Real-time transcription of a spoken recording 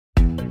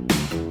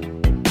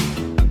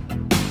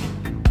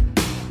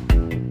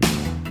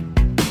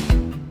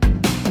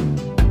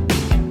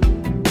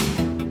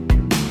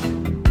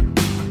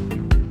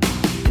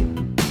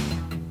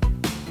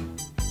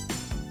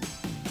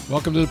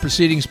Welcome to the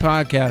Proceedings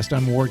podcast.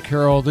 I'm Ward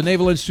Carroll, the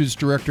Naval Institute's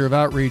Director of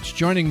Outreach.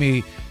 Joining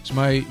me is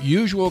my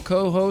usual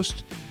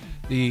co-host,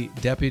 the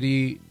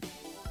Deputy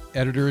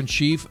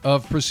Editor-in-Chief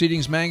of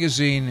Proceedings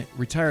Magazine,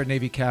 retired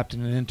Navy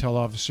Captain and Intel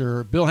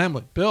Officer, Bill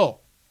Hamlet.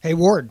 Bill. Hey,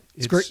 Ward.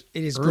 It's great.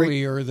 It is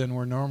earlier than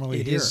we're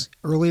normally here. It is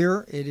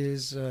earlier. It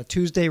is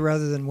Tuesday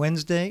rather than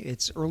Wednesday.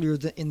 It's earlier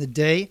in the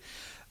day.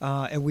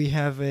 And we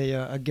have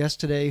a guest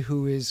today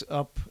who is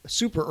up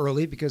super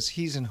early because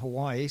he's in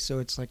Hawaii, so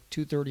it's like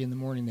 2:30 in the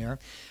morning there.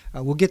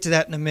 We'll get to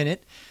that in a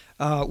minute.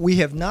 We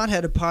have not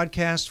had a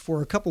podcast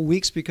for a couple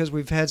weeks because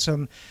we've had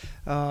some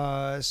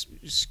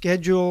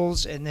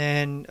schedules and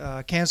then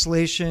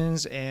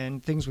cancellations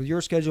and things with your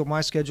schedule,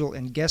 my schedule,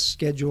 and guest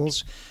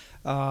schedules.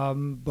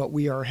 But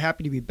we are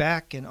happy to be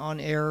back and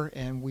on air,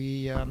 and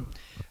we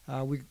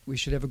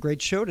should have a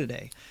great show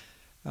today.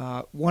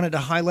 Wanted to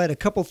highlight a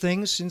couple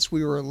things since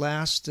we were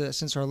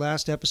since our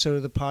last episode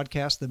of the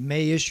podcast. The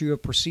May issue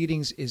of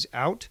Proceedings is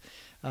out.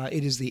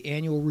 It is the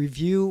annual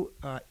review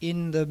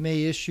in the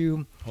May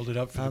issue. Hold it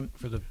up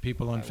for the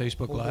people on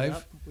Facebook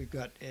Live. We've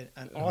got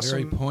an awesome,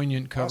 very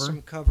poignant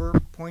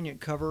cover.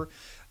 Poignant cover.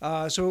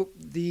 So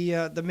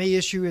the May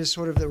issue is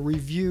sort of the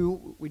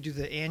review. We do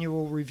the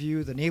annual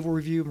review, the Naval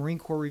Review, Marine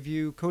Corps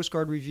Review, Coast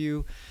Guard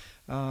Review.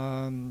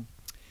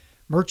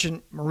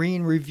 Merchant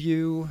Marine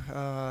Review,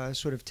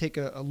 sort of take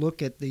a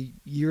look at the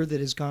year that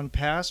has gone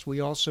past. We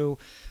also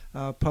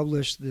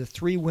published the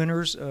 3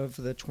 winners of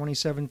the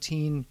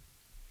 2017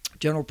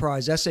 General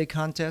Prize Essay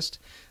Contest.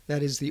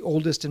 That is the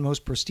oldest and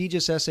most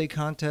prestigious essay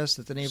contest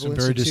at the Naval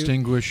Institute. Some very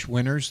distinguished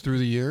winners through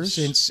the years.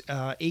 Since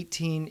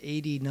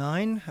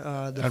 1889.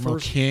 Admiral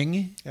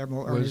King.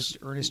 Admiral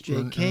Ernest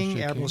J.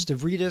 King, Admiral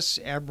Stavridis,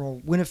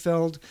 Admiral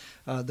Winnefeld.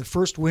 The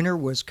first winner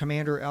was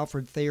Commander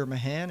Alfred Thayer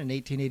Mahan in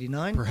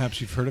 1889.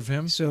 Perhaps you've heard of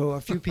him. So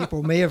a few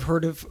people may have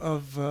heard of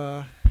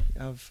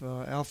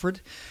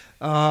Alfred.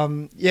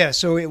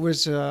 So it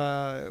was,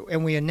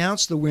 and we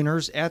announced the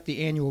winners at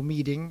the annual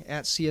meeting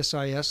at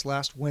CSIS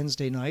last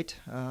Wednesday night.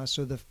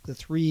 So the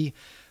 3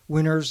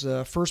 winners,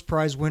 the first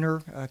prize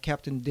winner,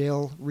 Captain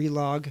Dale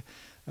Relog,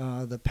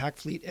 the Pac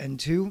Fleet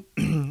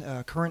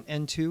N2, current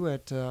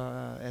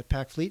N2 at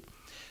Pac Fleet.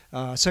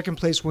 Second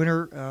place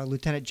winner,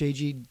 Lieutenant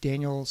J.G.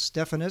 Daniel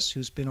Stephanus,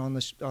 who's been on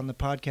the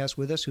podcast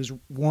with us, who's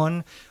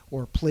won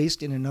or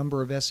placed in a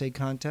number of essay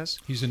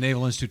contests. He's a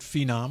Naval Institute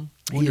phenom,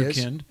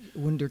 wunderkind.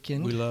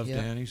 Wunderkind. We love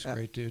Dan. He's a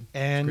great dude.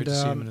 And it's great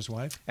to see him and his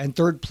wife. And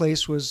third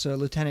place was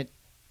Lieutenant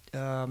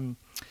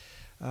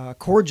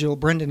Cordial,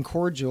 Brendan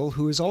Cordial,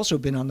 who has also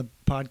been on the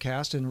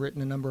podcast and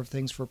written a number of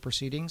things for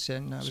Proceedings.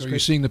 And so you're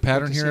seeing the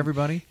pattern here,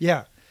 everybody?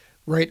 Yeah.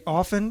 Right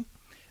often.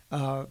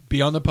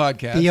 Be on the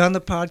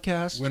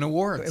podcast. Win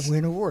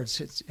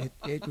awards.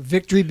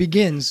 Victory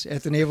begins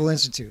at the Naval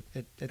Institute.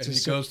 It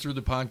goes through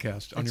the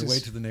podcast on your way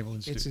to the Naval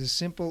Institute. It's as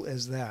simple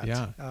as that.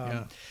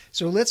 Yeah.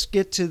 So let's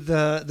get to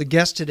the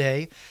guest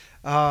today.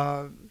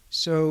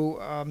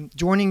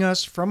 Joining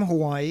us from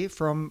Hawaii,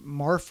 from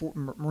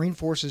Marine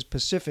Forces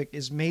Pacific,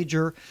 is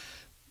Major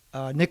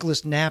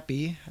Nicholas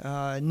Nappy.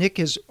 Nick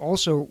has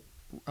also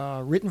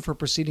written for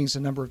Proceedings a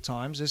number of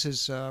times. This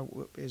is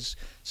his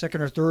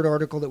second or third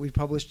article that we've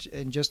published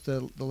in just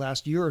the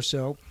last year or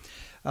so.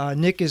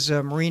 Nick is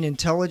a Marine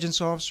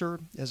Intelligence Officer,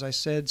 as I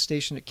said,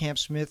 stationed at Camp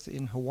Smith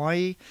in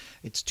Hawaii.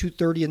 It's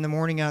 2:30 in the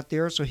morning out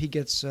there, so he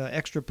gets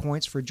extra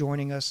points for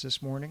joining us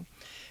this morning.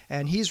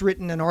 And he's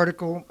written an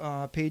article,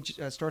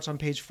 starts on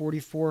page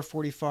 44,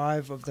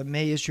 45 of the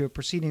May issue of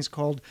Proceedings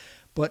called,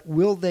 "But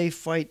Will They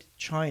Fight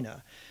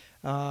China?"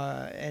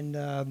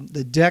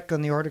 The deck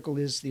on the article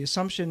is the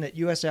assumption that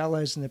U.S.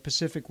 allies in the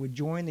Pacific would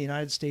join the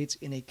United States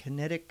in a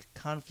kinetic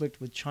conflict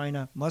with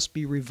China must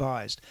be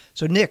revised.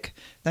 So, Nick,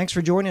 thanks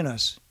for joining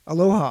us.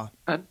 Aloha.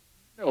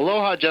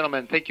 Aloha,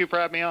 gentlemen. Thank you for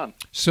having me on.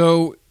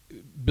 So,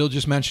 Bill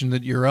just mentioned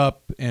that you're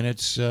up, and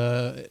it's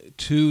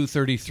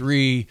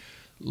 2:33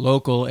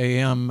 local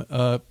AM.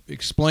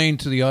 Explain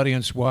to the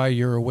audience why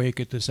you're awake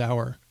at this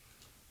hour.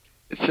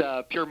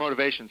 It's pure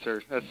motivation,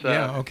 sir. That's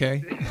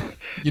okay.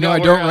 I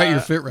don't write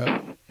your fit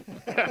rep.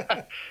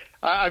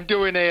 I'm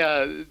doing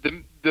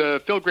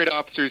the field grade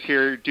officers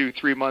here do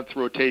 3-month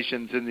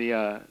rotations in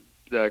the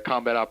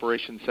Combat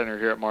Operations Center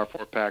here at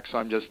Mar-Fort Pac.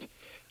 So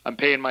I'm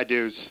paying my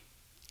dues.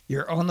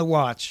 You're on the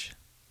watch.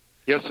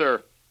 Yes,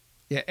 sir.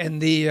 Yeah, and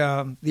the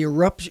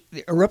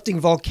erupting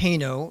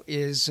volcano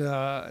is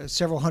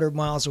several hundred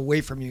miles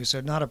away from you, so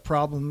not a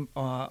problem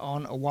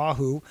on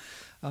Oahu.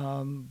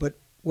 But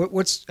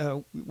what's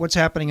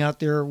happening out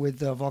there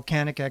with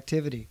volcanic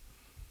activity?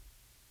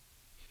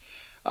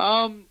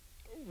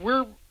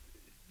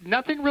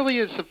 Nothing really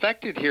is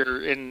affected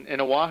here in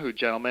Oahu,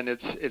 gentlemen.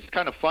 It's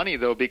kind of funny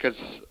though, because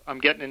I'm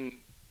getting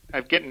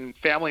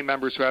family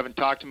members who haven't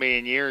talked to me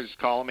in years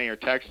calling me or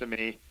texting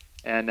me,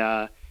 and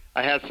I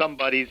have some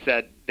buddies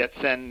that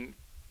send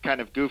kind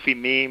of goofy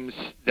memes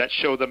that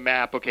show the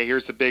map. Okay,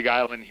 here's the big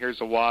island,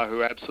 here's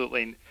Oahu.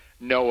 Absolutely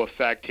no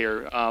effect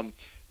here.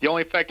 The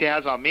only effect it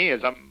has on me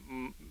is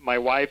my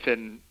wife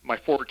and my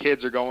 4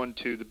 kids are going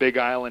to the Big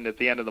Island at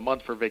the end of the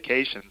month for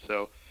vacation.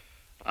 So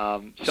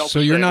So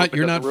you're not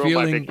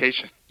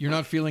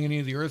feeling any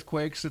of the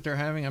earthquakes that they're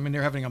having? I mean,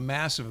 they're having a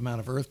massive amount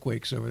of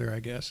earthquakes over there, I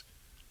guess.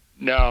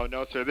 No,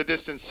 sir. The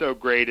distance is so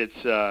great.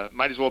 It's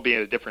might as well be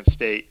in a different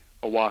state,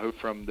 Oahu,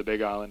 from the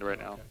Big Island right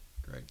now.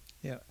 Great.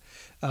 Yeah.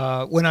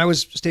 When I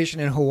was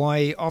stationed in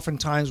Hawaii,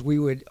 oftentimes we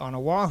would, on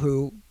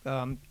Oahu,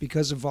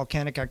 because of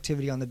volcanic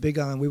activity on the Big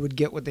Island, we would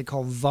get what they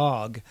call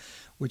VOG,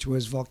 which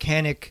was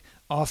volcanic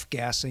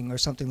off-gassing or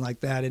something like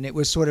that. And it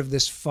was sort of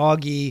this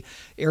foggy,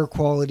 air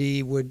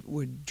quality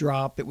would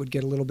drop. It would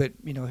get a little bit,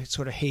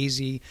 sort of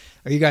hazy.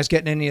 Are you guys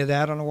getting any of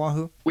that on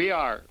Oahu? We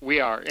are.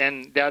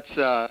 And that's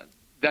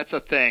a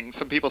thing.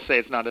 Some people say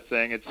it's not a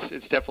thing.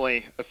 It's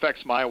definitely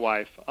affects my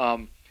wife.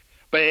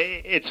 But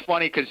it's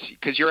funny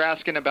because you're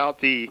asking about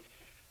the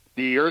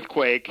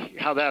earthquake,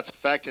 how that's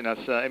affecting us.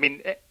 I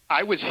mean,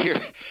 I was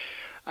here.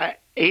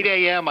 8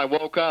 a.m. I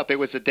woke up. It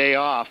was a day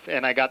off,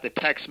 and I got the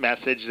text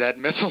message that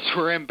missiles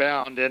were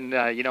inbound. And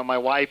my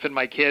wife and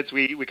my kids,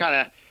 we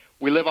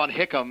live on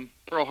Hickam,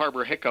 Pearl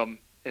Harbor Hickam.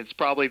 It's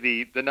probably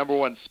the number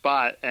one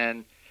spot.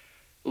 And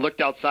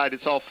looked outside.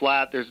 It's all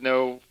flat. There's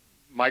no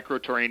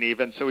microterrain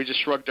even. So we just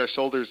shrugged our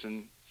shoulders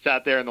and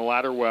sat there in the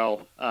ladder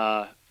well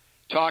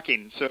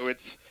talking. So it's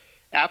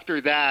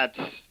after that,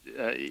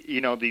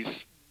 these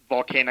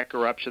volcanic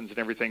eruptions and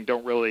everything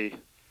don't really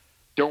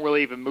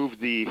even move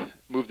the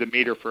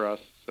meter for us.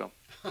 So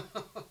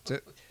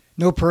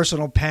no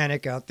personal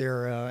panic out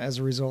there as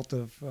a result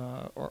of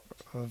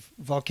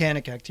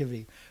volcanic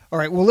activity. All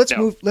right, well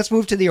let's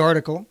move to the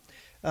article.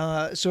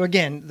 So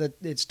again,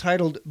 it's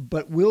titled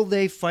 "But Will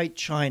They Fight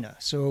China?"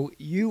 So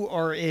you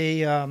are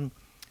a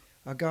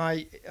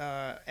guy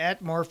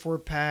at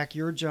Marfor PAC.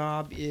 Your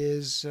job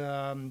is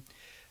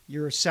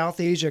you're a South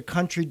Asia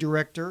country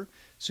director.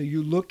 So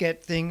you look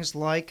at things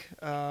like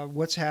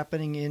what's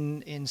happening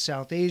in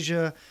South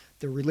Asia,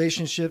 the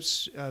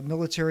relationships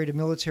military to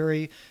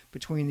military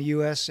between the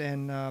U.S.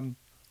 and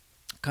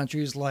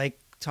countries like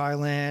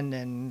Thailand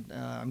and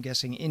I'm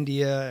guessing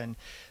India and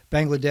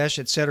Bangladesh,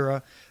 et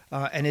cetera.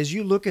 And as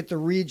you look at the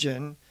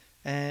region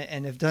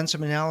and have done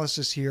some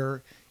analysis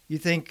here, you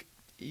think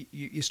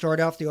you start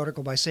off the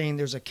article by saying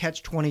there's a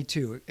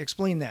catch-22.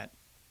 Explain that.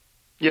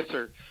 Yes,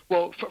 sir.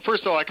 Well,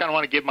 first of all, I kind of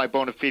want to give my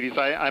bona fides.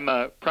 I'm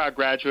a proud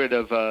graduate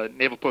of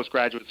Naval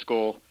Postgraduate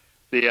School,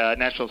 the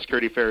National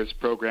Security Affairs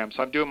program.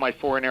 So I'm doing my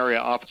foreign area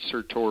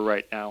officer tour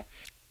right now.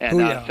 And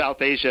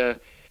South Asia,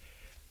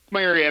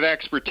 my area of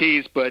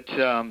expertise, but,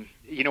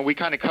 we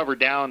kind of cover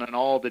down on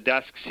all the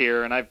desks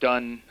here. And I've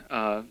done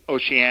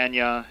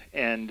Oceania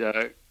and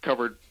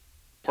covered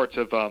parts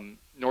of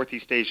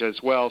Northeast Asia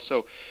as well.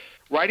 So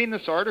writing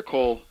this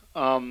article,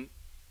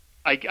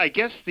 I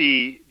guess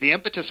the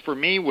impetus for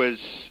me was,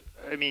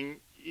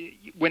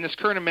 when this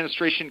current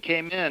administration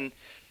came in,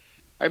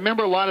 I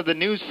remember a lot of the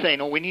news saying,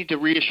 we need to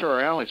reassure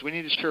our allies. We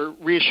need to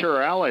reassure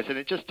our allies. And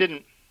it just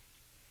didn't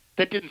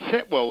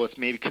sit well with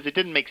me because it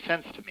didn't make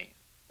sense to me.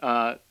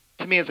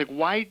 To me, it's like,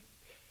 why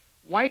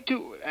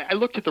I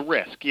looked at the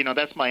risk.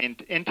 That's my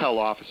intel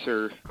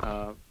officer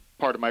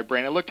part of my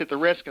brain. I looked at the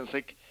risk and it's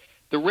like,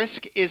 the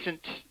risk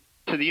isn't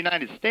to the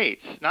United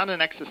States, not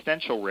an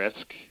existential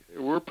risk.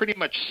 We're pretty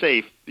much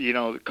safe, the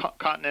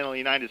continental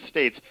United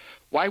States.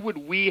 Why would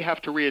we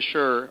have to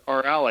reassure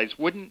our allies?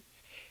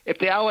 If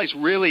the allies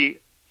really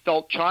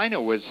felt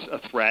China was a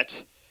threat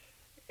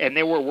and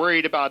they were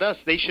worried about us,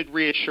 they should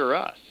reassure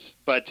us.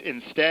 But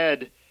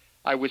instead,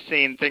 I was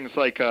seeing things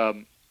like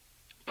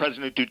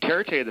President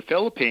Duterte of the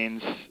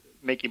Philippines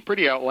making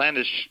pretty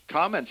outlandish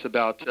comments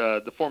about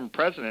the former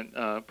president,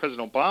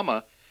 President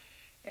Obama,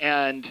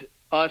 and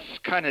us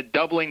kind of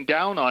doubling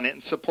down on it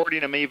and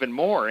supporting him even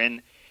more.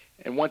 And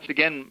once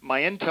again,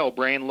 my intel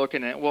brain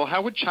looking at, well,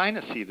 how would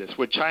China see this?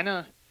 Would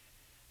China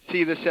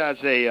see this as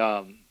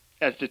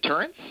as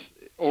deterrence,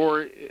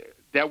 or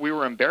that we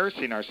were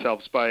embarrassing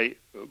ourselves by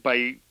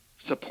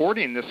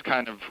supporting this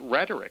kind of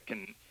rhetoric?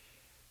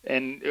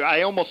 And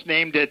I almost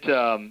named it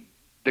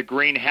the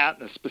green hat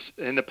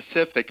in the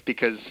Pacific,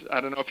 because I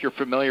don't know if you're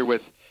familiar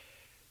with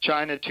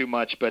China too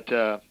much, but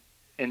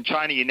in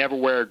China you never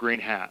wear a green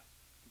hat,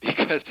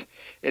 because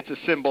it's a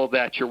symbol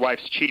that your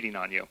wife's cheating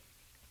on you.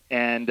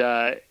 And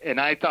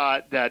I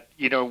thought that,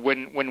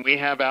 when we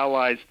have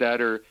allies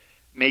that are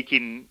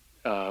making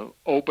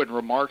open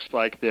remarks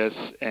like this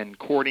and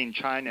courting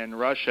China and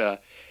Russia,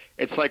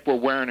 it's like we're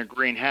wearing a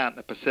green hat in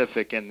the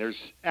Pacific, and there's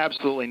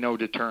absolutely no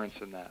deterrence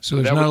in that. So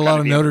there's not a lot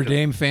of Notre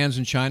Dame fans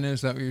in China,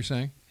 is that what you're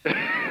saying?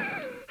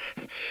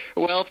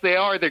 Well, if they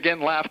are, they're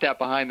getting laughed at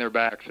behind their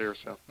backs here.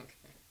 So.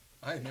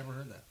 I had never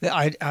heard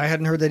that. I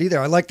hadn't heard that either.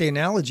 I like the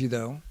analogy,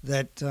 though,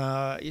 that,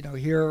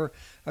 here,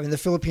 the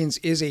Philippines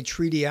is a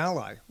treaty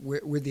ally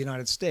with the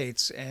United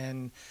States,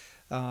 and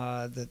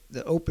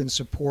the open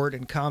support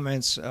and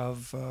comments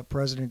of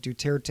President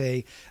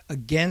Duterte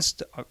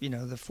against,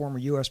 the former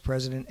U.S.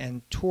 president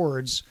and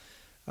towards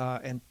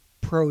and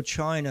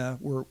pro-China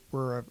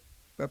were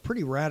a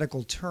pretty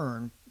radical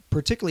turn,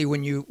 particularly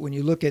when you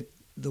look at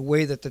the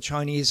way that the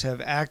Chinese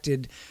have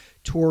acted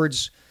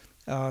towards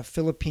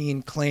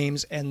Philippine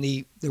claims and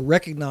the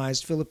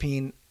recognized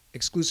Philippine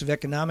exclusive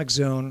economic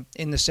zone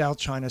in the South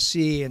China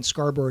Sea and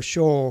Scarborough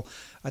Shoal.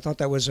 I thought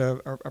that was a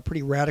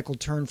pretty radical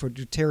turn for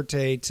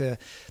Duterte to,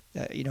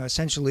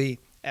 essentially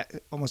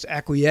almost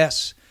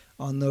acquiesce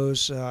on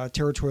those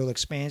territorial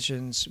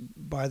expansions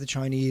by the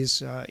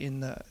Chinese in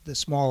the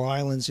small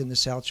islands in the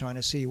South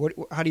China Sea.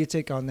 How do you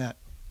take on that?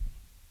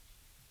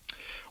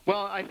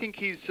 Well, I think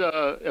he's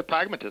a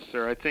pragmatist,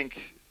 sir. I think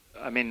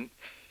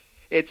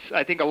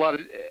a lot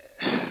of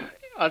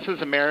us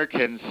as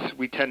Americans,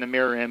 we tend to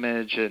mirror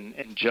image and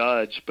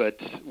judge. But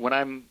when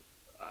I'm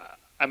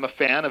a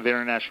fan of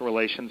international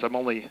relations. I'm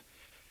only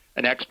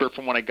an expert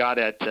from when I got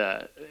at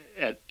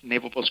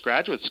Naval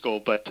Postgraduate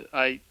School, but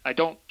I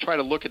don't try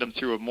to look at them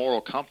through a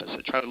moral compass.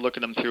 I try to look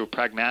at them through a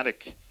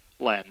pragmatic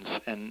lens,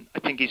 and I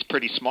think he's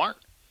pretty smart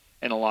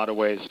in a lot of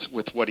ways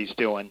with what he's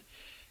doing.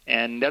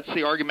 And that's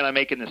the argument I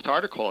make in this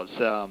article is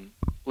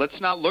let's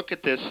not look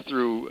at this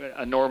through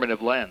a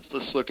normative lens.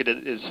 Let's look at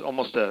it as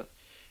almost a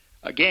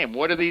game.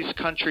 What are these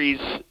countries'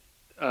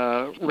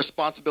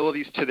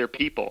 responsibilities to their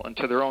people and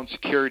to their own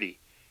security?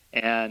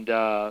 And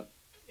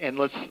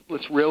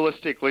let's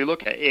realistically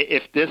look at it.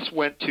 If this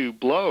went to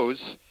blows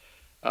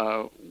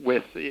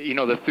with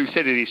the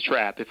Thucydides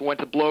trap, if it went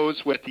to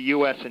blows with the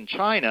U.S. and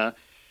China,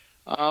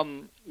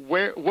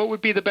 what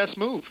would be the best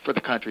move for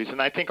the countries?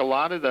 And I think a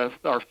lot of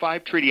our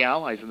 5 treaty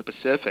allies in the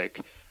Pacific,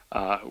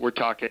 we're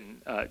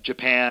talking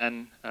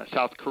Japan,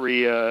 South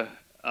Korea,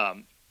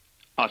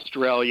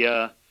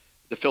 Australia,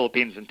 the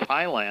Philippines, and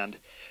Thailand.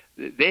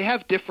 They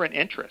have different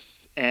interests,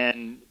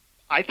 and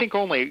I think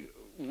only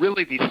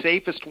really the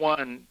safest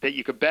one that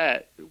you could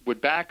bet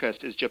would back us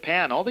is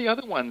Japan. All the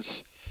other ones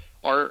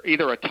are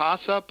either a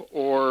toss-up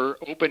or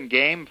open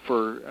game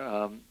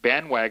for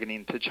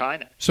bandwagoning to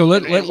China. So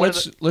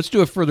let's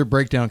do a further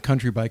breakdown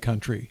country by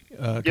country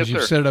because yes,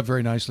 you've set it up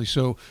very nicely.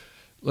 So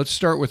let's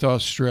start with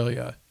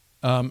Australia,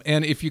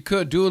 and if you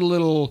could do a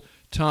little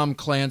Tom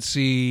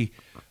Clancy,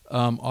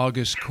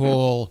 August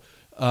Cole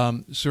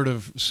sort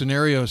of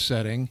scenario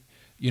setting.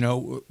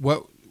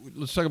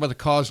 Let's talk about the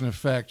cause and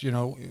effect.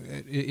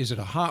 Is it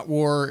a hot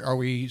war? Are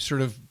we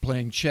sort of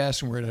playing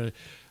chess and we're at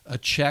a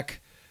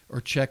check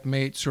or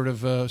checkmate sort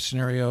of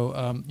scenario?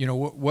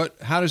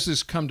 How does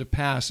this come to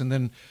pass? And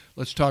then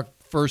let's talk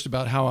first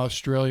about how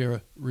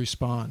Australia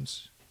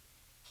responds.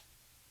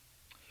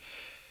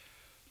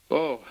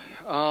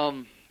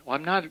 I'm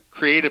not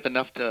creative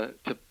enough to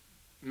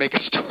make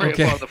a story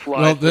okay. on the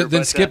fly. Well,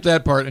 then skip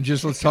that part and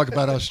just let's talk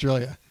about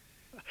Australia.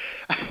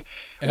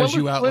 As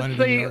you outlined in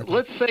the article.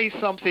 Let's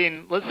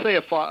say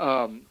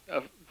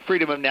a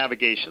freedom of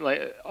navigation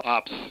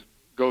ops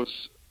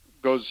goes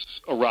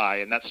awry,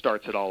 and that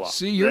starts it all off.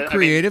 See, you're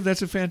creative.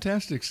 That's a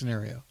fantastic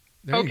scenario.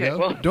 There okay, you go.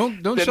 Well,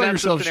 don't then sell that's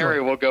yourself the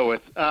scenario short. we'll go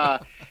with.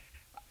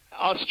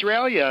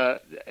 Australia,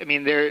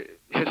 they're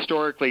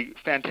historically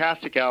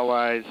fantastic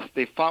allies.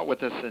 They fought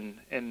with us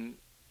in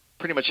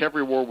pretty much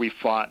every war we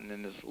fought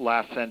in this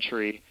last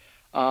century.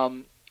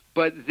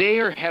 But they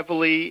are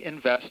heavily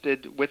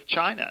invested with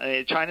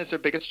China. China's their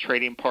biggest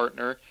trading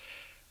partner.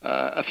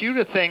 A few of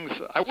the things,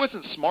 I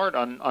wasn't smart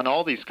on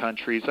all these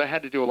countries. I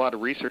had to do a lot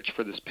of research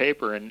for this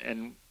paper.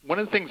 And one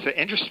of the things that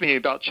interests me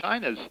about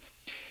China is,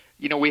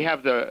 we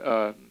have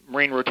the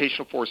Marine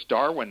Rotational Force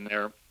Darwin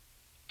there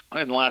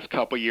in the last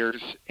couple of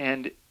years.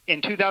 And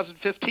in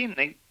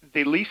 2015,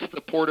 they leased the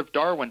port of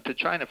Darwin to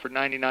China for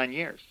 99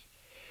 years.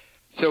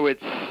 So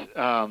it's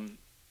kind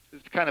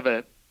of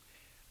a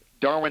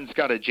Darwin's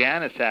got a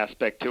Janus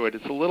aspect to it.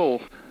 It's a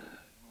little.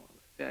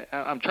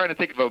 I'm trying to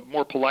think of a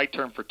more polite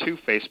term for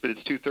two-faced, but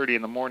it's 2:30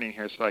 in the morning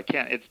here, so I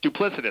can't. It's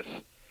duplicitous,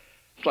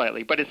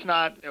 slightly, but it's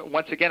not.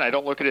 Once again, I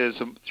don't look at it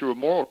as through a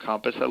moral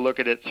compass. I look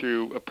at it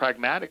through a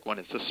pragmatic one.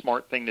 It's a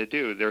smart thing to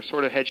do. They're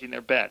sort of hedging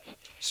their bets.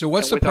 So,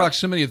 what's the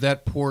proximity of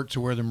that port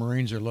to where the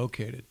Marines are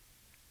located?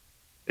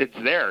 It's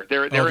there.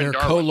 They're in Darwin.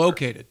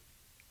 Co-located.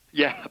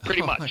 Yeah,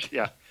 pretty much.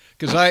 Yeah.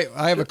 Because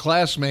I have a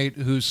classmate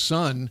whose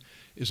son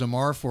is a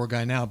Marfor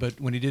guy now, but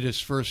when he did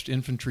his first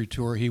infantry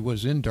tour, he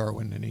was in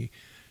Darwin, and he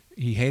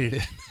hated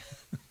it.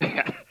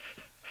 Yeah.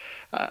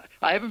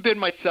 I haven't been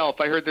myself.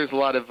 I heard there's a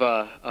lot of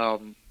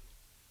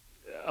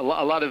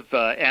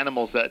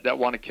animals that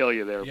want to kill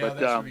you there. Yeah, but,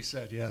 that's what he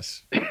said.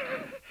 Yes.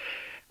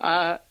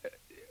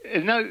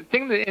 Another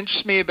thing that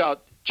interests me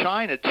about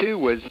China too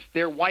was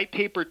their white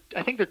paper.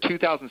 I think their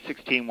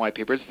 2016 white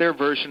paper. It's their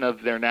version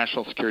of their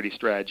national security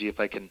strategy.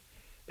 If I can,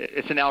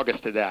 it's analogous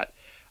to that.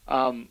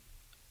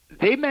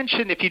 They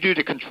mentioned if you do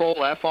the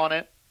Control F on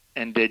it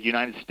and did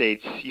United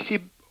States, you see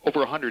over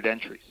 100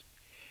 entries,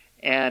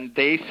 and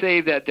they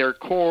say that their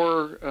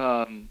core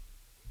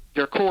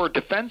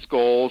defense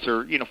goals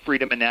are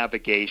freedom of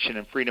navigation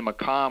and freedom of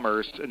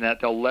commerce, and that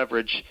they'll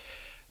leverage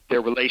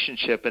their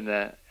relationship and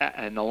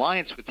an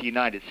alliance with the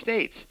United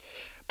States.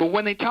 But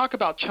when they talk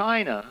about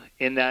China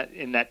in that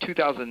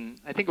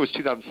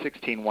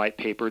 2016 white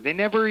paper, they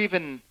never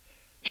even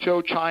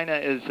show China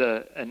as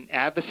an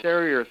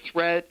adversary or a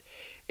threat.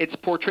 It's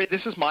portrayed,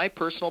 this is my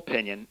personal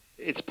opinion,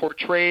 it's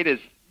portrayed as,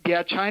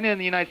 China and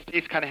the United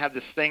States kind of have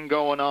this thing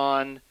going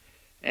on,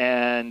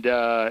 and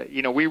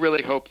we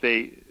really hope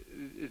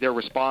they're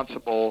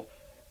responsible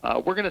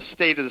we're going to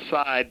stay to the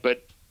side,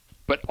 but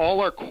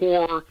all our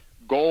core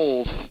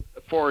goals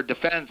for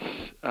defense,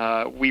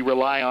 we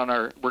rely on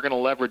we're going to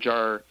leverage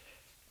our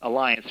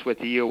alliance with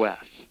the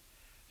U.S.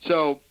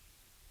 So,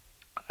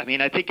 I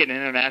mean, I think in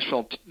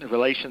international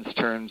relations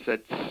terms,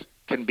 that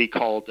can be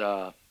called,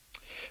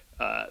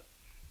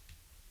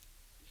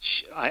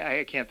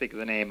 I can't think of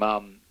the name,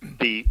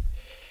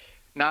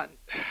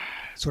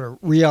 sort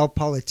of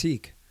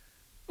realpolitik.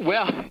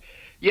 Well,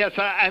 yes,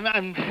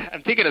 I'm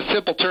thinking a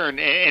simple term,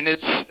 and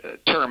it's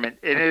term. It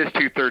is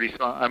 2:30,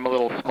 so I'm a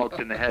little smoked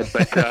in the head.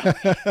 But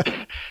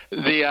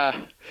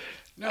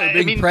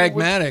being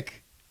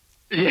pragmatic.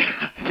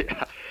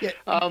 Yeah.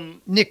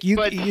 Nick,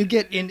 you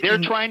get in. They're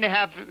trying to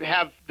have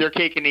their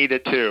cake and eat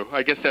it too.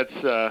 I guess that's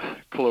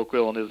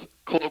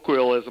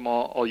colloquialism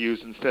I'll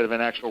use instead of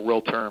an actual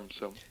real term.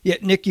 So yeah,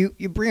 Nick, you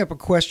bring up a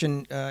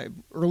question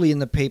early in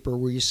the paper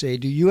where you say,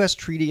 do U.S.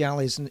 treaty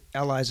allies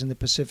in the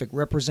Pacific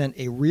represent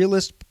a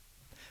realist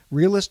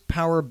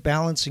power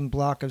balancing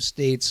bloc of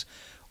states,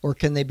 or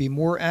can they be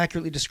more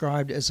accurately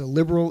described as a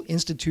liberal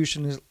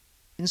institutionalist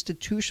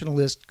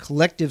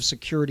collective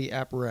security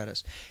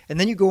apparatus? And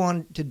then you go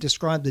on to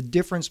describe the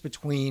difference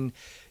between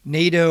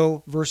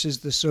NATO versus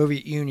the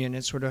Soviet Union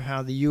and sort of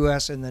how the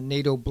U.S. and the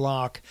NATO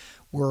bloc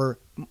were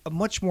a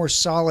much more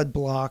solid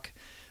bloc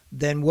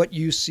than what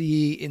you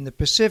see in the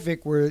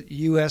Pacific, where the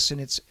U.S.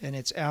 and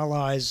its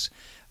allies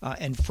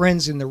and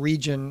friends in the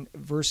region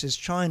versus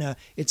China.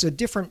 It's a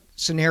different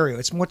scenario.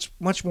 It's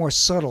much more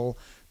subtle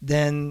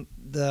than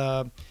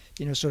the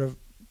sort of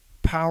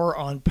power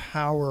on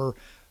power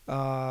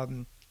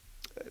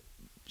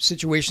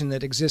situation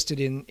that existed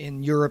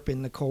in Europe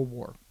in the Cold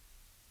War.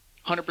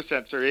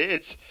 100%, sir.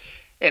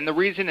 And the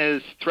reason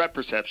is threat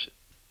perception.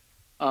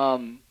 I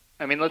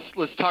mean,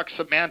 let's talk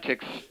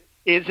semantics.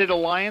 Is it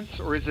alliance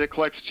or is it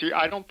collective?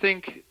 I don't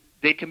think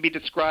they can be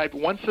described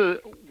once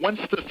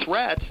the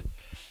threat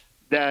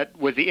that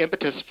was the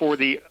impetus for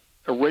the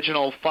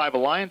original 5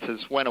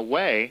 alliances went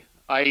away,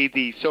 i.e.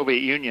 the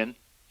Soviet Union,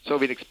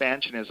 Soviet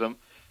expansionism,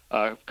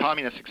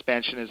 communist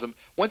expansionism.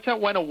 Once that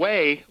went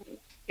away,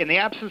 in the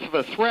absence of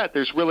a threat,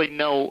 there's really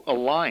no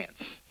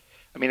alliance.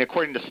 I mean,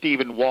 according to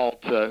Stephen Walt,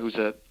 who's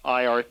an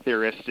IR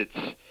theorist,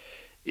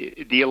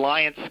 the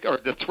alliance or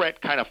the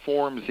threat kind of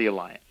forms the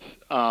alliance.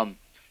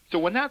 So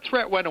when that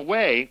threat went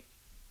away,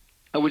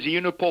 it was a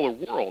unipolar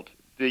world.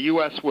 The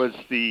U.S. was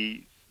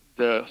the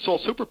sole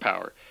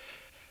superpower.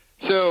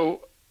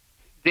 So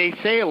they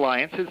say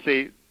alliances.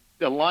 The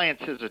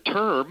alliance is a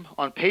term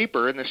on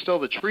paper, and there's still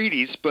the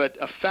treaties, but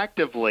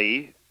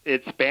effectively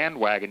it's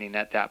bandwagoning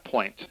at that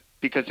point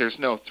because there's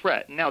no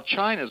threat. Now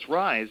China's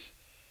rise,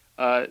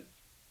 the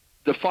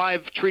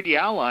 5 treaty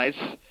allies,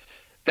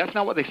 that's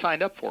not what they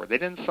signed up for. They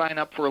didn't sign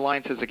up for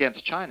alliances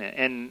against China,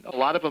 and a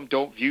lot of them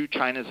don't view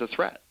China as a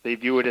threat. They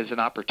view it as an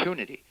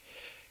opportunity.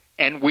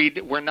 And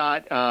we're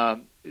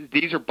not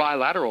these are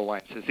bilateral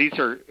alliances. These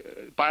are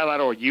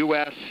bilateral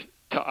U.S.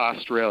 to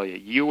Australia,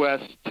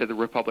 U.S. to the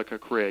Republic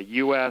of Korea,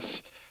 U.S.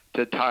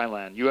 to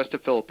Thailand, U.S. to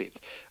Philippines.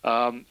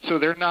 So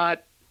they're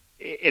not.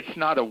 It's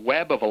not a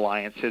web of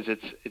alliances.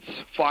 It's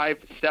 5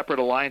 separate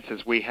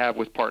alliances we have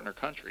with partner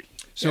countries.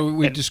 So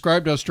we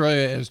described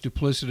Australia as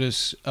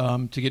duplicitous.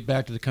 To get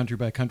back to the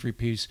country-by-country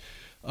piece,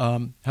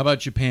 how about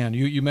Japan?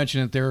 You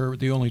mentioned that they're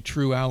the only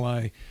true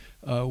ally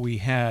we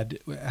had.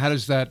 How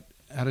does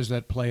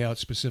that play out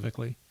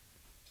specifically?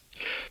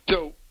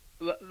 So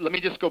let me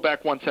just go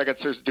back 1 second.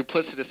 So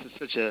duplicitous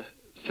is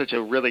such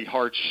a really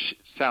harsh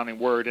sounding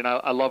word, and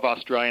I love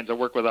Australians. I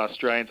work with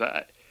Australians.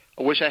 I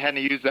wish I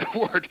hadn't used that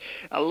word.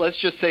 Let's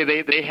just say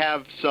they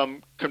have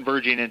some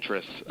converging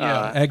interests.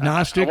 Yeah,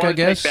 agnostic, I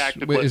guess.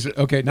 Is it,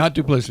 okay, not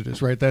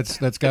duplicitous, right? That's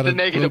got a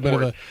little bit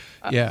of a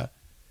yeah.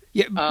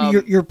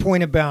 Yeah, your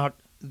point about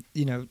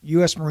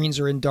U.S. Marines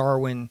are in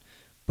Darwin,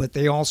 but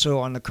they also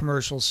on the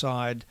commercial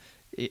side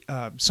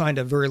signed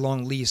a very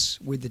long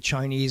lease with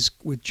Chinese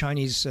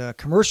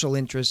commercial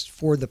interests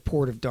for the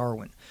port of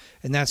Darwin,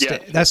 and that's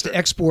to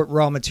export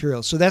raw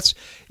materials. So that's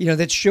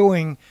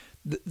showing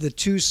the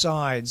two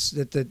sides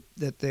that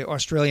the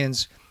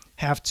Australians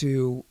have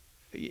to,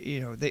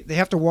 they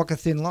have to walk a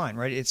thin line,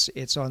 right?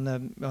 It's on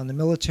the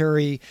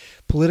military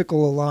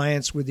political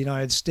alliance with the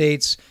United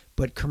States,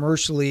 but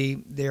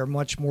commercially they are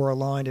much more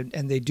aligned,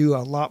 and they do a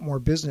lot more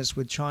business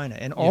with China.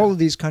 And all of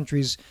these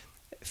countries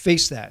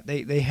face that.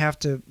 They have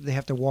to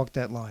walk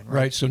that line, right?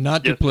 Right. So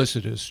not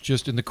duplicitous.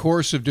 Just in the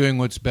course of doing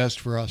what's best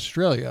for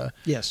Australia,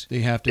 they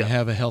have to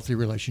have a healthy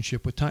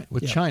relationship with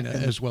China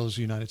as well as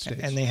the United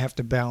States, and they have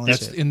to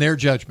balance it in their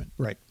judgment,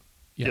 right?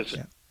 Yes.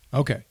 Yeah.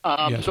 Okay.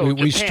 Yes. So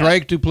we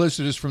strike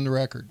duplicitous from the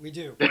record. We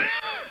do.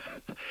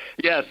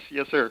 yes,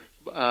 sir.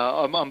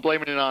 I'm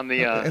blaming it on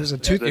the.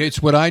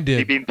 It's what I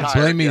did.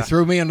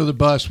 Throw me under the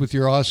bus with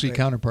your Aussie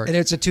counterpart. And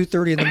it's a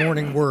 2:30 in the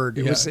morning word.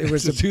 It was a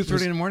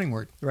 2:30 in the morning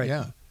word. Right.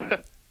 Yeah.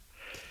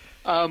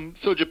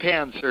 So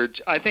Japan,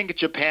 Serge. I think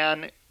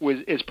Japan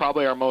is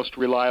probably our most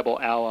reliable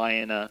ally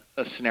in a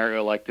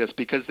scenario like this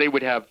because they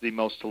would have the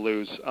most to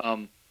lose.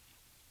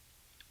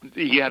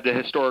 You have the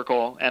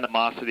historical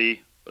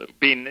animosity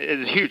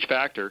is a huge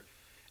factor,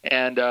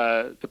 and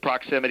the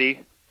proximity,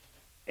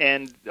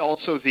 and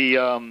also the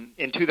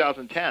in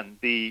 2010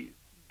 the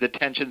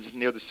tensions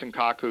near the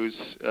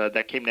Senkakus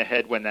that came to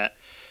head when that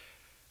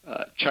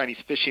Chinese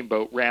fishing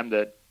boat rammed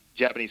the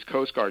Japanese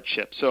Coast Guard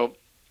ship. So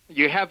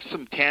you have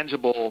some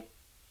tangible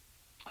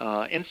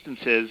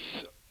instances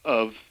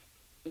of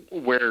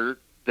where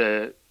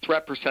the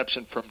threat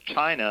perception from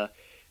China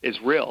is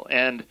real,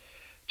 and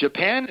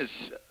Japan is,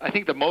 I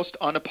think, the most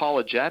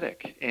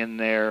unapologetic in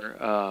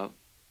their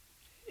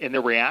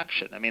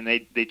reaction. I mean,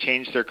 they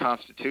changed their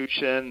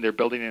constitution. They're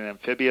building an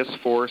amphibious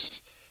force,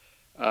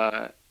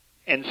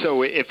 and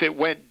so if it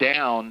went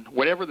down,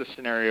 whatever the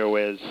scenario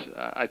is,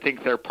 I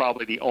think they're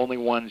probably the only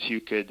ones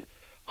you could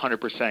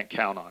 100%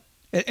 count on.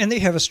 And they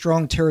have a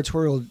strong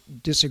territorial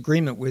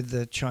disagreement with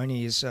the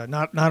Chinese,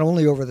 not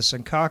only over the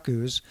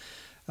Senkakus,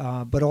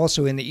 but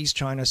also in the East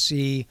China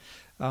Sea,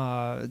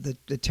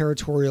 the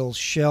territorial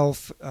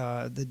shelf,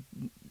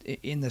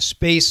 in the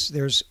space.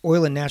 There's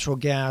oil and natural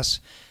gas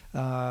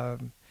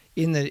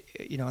in the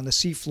on the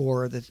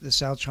seafloor, the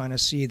South China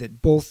Sea,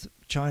 that both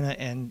China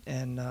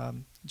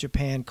and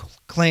Japan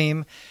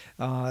claim.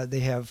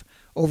 They have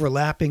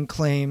overlapping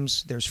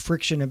claims. There's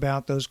friction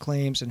about those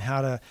claims and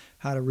how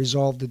to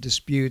resolve the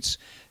disputes.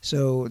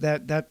 So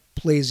that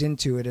plays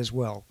into it as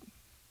well.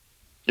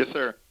 Yes,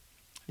 sir.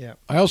 Yeah.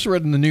 I also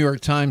read in the New York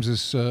Times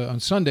this on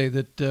Sunday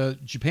that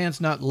Japan's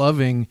not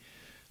loving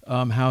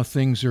how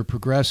things are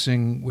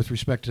progressing with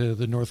respect to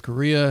the North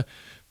Korea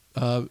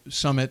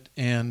summit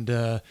and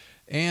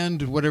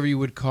whatever you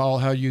would call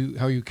how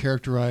you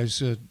characterize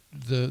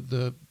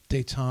the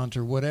détente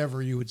or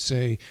whatever you would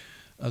say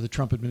the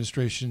Trump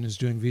administration is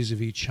doing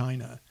vis-a-vis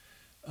China.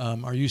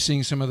 Are you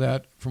seeing some of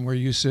that from where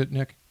you sit,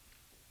 Nick?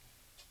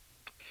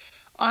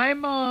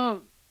 I'm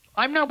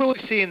not really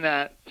seeing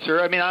that,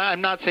 sir. I mean,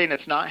 I'm not saying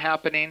it's not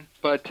happening,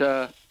 but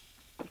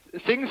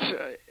things.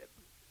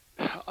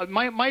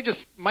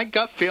 My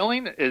gut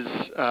feeling is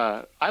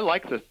I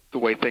like the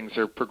way things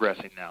are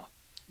progressing now.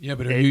 Yeah,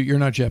 but you're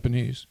not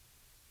Japanese.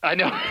 I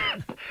know,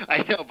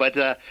 I know, but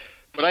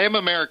I am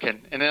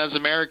American, and as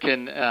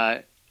American,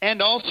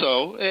 and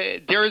also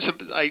there's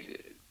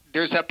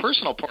that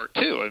personal part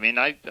too. I mean,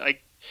 I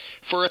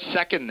for a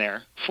second,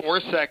 a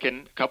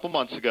couple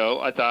months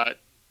ago, I thought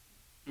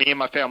me and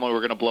my family were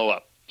going to blow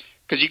up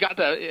because you got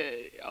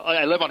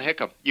I live on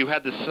Hickam. You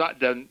had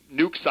the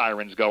nuke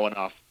sirens going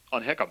off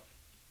on Hickam,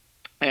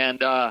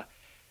 and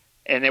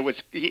it was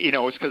it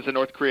was because of the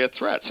North Korea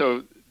threat.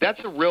 So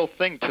that's a real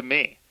thing to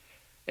me,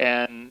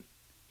 and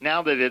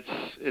now that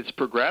it's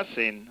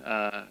progressing,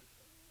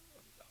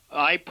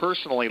 I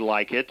personally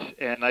like it,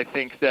 and I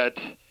think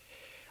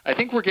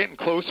we're getting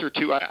closer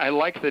to. I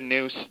like the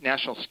new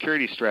national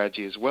security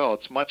strategy as well.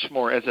 It's much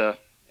more as a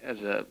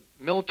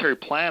military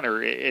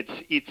planner.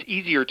 It's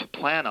easier to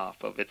plan off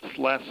of. It's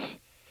less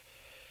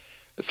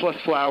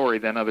flowery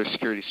than other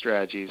security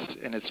strategies,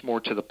 and it's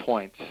more to the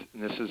point.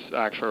 And this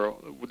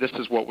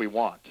is what we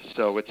want.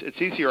 So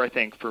it's easier, I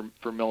think,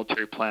 for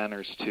military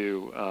planners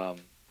to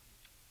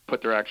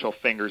put their actual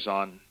fingers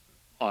on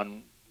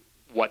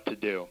what to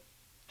do.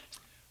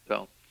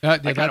 So I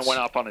kind of went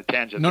off on a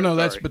tangent. No,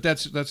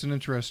 that's an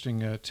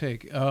interesting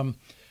take.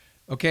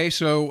 Okay,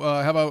 so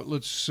how about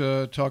let's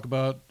talk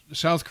about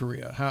South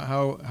Korea.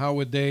 How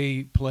would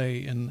they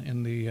play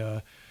in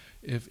the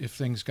if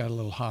things got a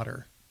little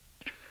hotter?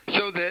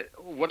 So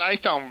what I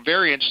found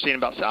very interesting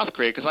about South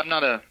Korea, because I'm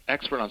not an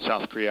expert on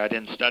South Korea, I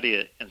didn't study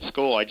it in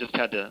school. I just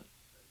had to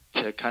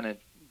kind of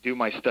do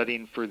my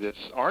studying for this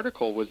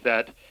article, was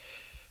that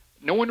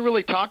no one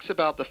really talks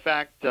about the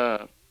fact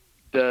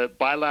the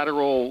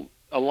bilateral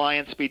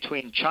alliance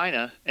between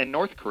China and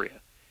North Korea,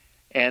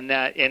 and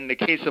that in the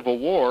case of a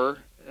war,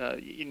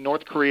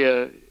 North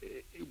Korea,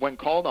 when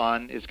called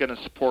on, is going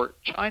to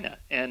support China.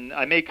 And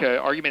I make an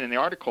argument in the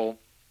article,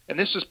 and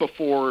this was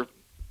before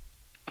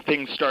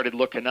things started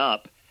looking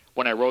up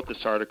when I wrote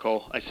this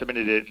article. I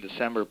submitted it in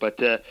December, but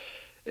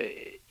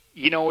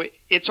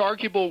it's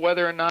arguable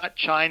whether or not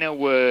China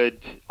would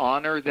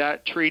honor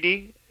that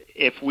treaty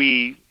if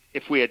we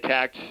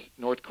attacked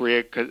North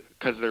Korea because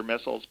of their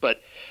missiles.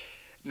 But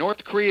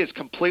North Korea is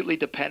completely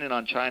dependent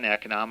on China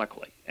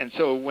economically, and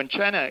so when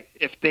China,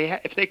 if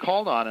they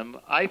called on them,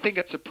 I think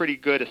it's a pretty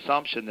good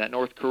assumption that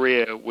North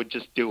Korea would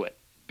just do it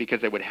because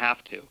they would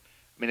have to.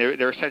 I mean,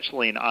 they're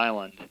essentially an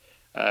island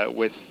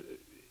with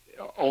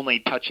only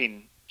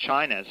touching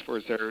China as far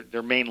as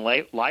their main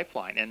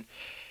lifeline, and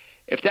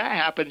if that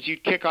happens,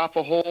 you'd kick off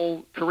a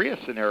whole Korea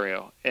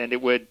scenario, and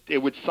it would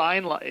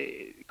sign.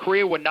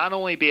 Korea would not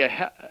only be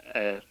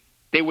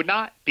they would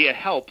not be a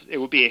help, it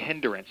would be a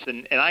hindrance.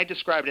 And I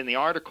described in the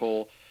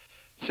article,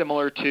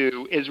 similar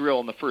to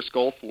Israel in the first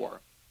Gulf War,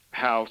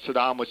 how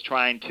Saddam was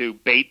trying to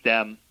bait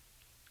them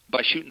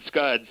by shooting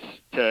Scuds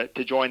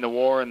to join the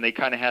war, and they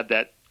kind of had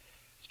that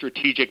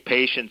strategic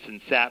patience and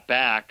sat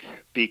back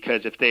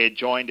because if they had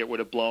joined, it would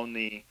have blown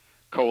the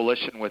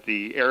coalition with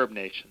the Arab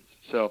nations.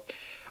 So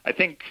I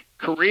think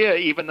Korea,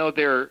 even though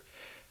they're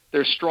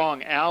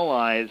strong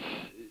allies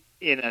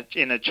in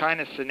a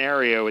China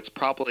scenario,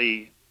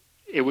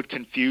 it would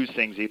confuse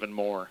things even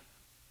more.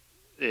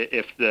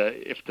 if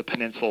the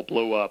peninsula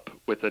blew up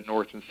with a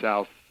north and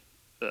south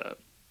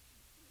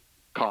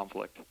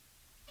conflict.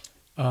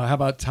 How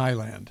about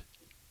Thailand?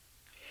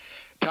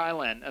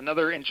 Thailand,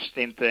 another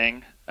interesting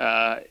thing.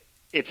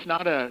 It's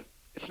not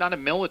a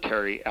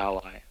military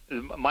ally.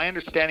 My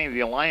understanding of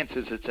the alliance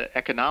is it's an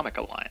economic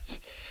alliance.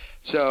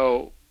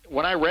 So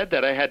when I read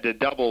that, I had to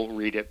double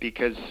read it,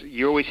 because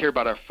you always hear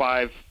about our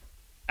 5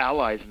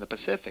 allies in the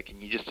Pacific,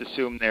 and you just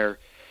assume they're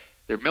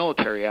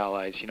military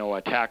allies. You know,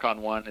 attack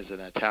on one is an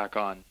attack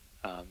on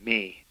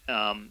me.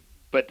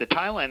 But the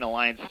Thailand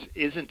alliance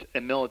isn't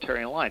a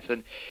military alliance,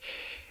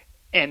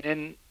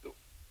 and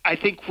I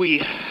think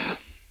we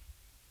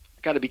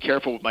got to be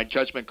careful with my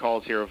judgment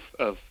calls here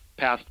of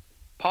past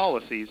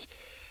policies.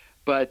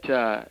 But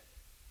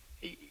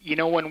you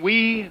know, when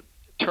we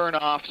turn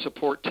off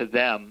support to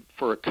them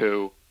for a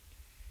coup,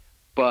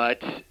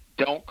 but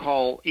don't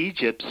call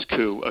Egypt's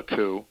coup a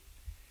coup,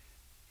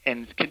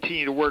 and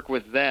continue to work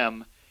with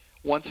them,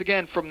 once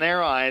again, from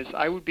their eyes,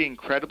 I would be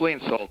incredibly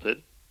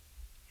insulted,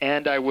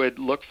 and I would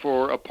look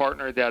for a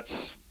partner that's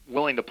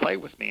willing to play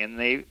with me, and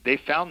they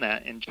found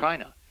that in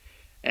China.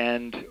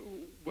 And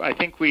I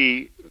think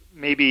we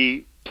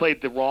maybe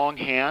played the wrong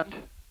hand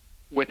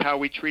with how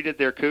we treated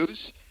their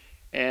coups,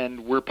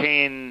 and we're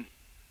paying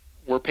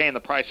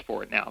the price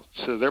for it now.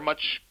 So they're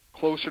much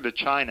closer to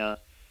China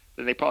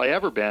than they've probably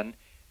ever been,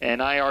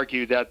 and I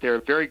argue that they're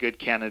a very good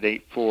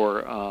candidate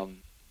for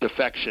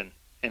defection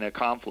in a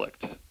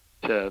conflict,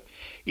 to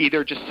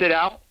either just sit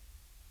out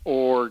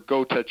or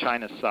go to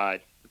China's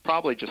side.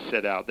 Probably just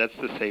sit out. That's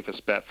the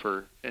safest bet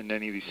in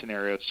any of these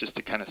scenarios, just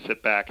to kind of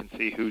sit back and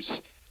see who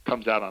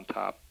comes out on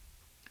top.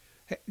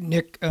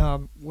 Nick,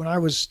 when I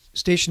was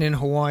stationed in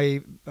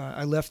Hawaii,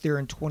 I left there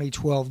in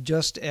 2012,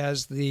 just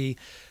as the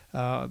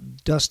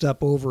dust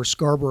up over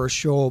Scarborough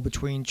Shoal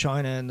between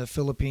China and the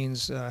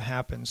Philippines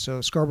happened.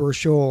 So Scarborough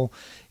Shoal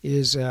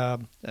is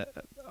an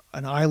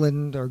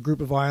island, or a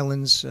group of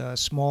islands,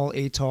 small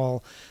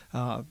atoll,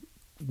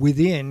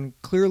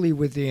 clearly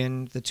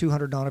within the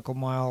 200 nautical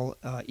mile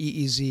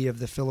EEZ of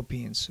the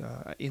Philippines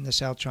in the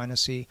South China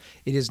Sea.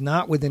 It is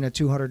not within a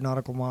 200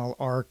 nautical mile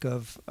arc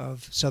of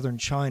southern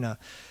China.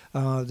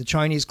 The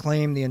Chinese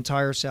claim the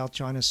entire South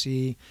China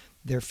Sea.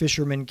 Their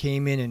fishermen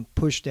came in and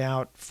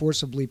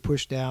forcibly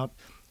pushed out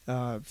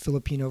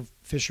Filipino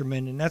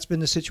fishermen, and that's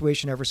been the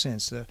situation ever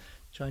since. The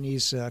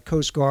Chinese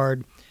Coast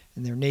Guard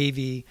and their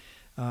Navy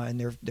and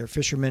their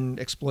fishermen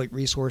exploit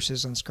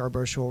resources on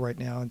Scarborough Shoal right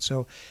now. And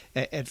so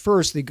at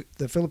first,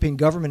 the Philippine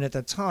government at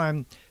that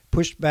time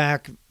pushed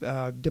back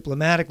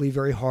diplomatically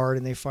very hard,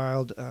 and they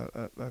filed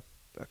a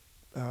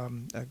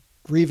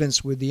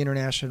grievance with the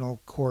International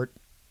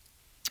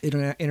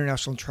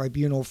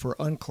Tribunal for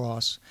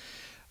UNCLOS.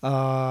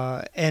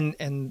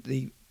 And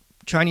the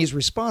Chinese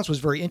response was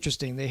very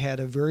interesting. They had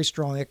a very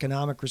strong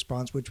economic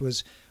response, which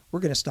was, we're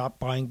going to stop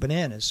buying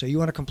bananas. So you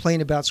want to complain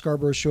about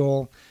Scarborough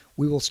Shoal,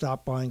 we will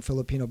stop buying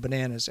Filipino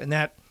bananas. And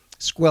that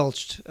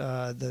squelched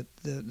the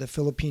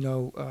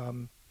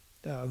Filipino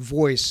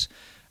voice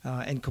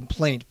and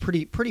complaint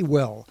pretty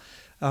well.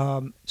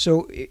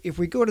 So if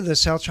we go to the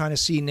South China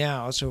Sea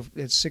now, so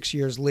it's 6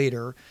 years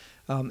later,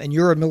 and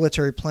you're a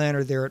military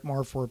planner there at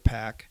Marfor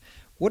PAC,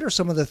 what are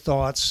some of the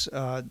thoughts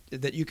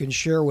that you can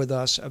share with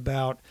us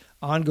about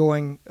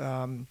ongoing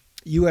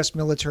U.S.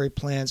 military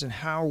plans, and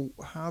how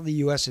the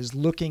U.S. is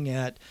looking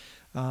at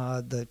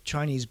the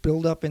Chinese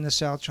buildup in the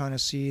South China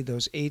Sea,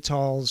 those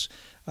atolls,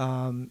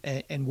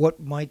 and what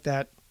might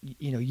that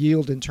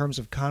yield in terms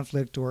of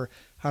conflict, or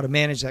how to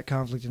manage that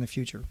conflict in the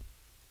future?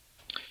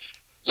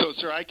 So,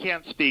 sir, I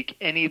can't speak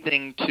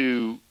anything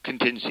to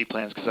contingency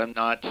plans, because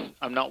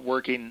I'm not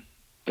working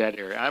that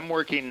area. I'm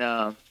working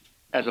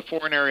as a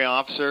foreign area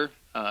officer.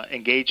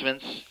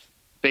 Engagements,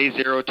 phase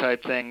zero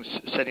type things,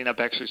 setting up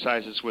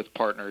exercises with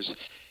partners,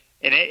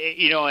 and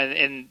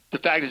and the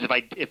fact is,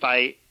 if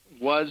I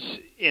was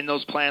in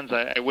those plans,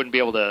 I wouldn't be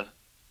able to.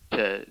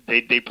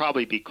 They'd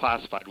probably be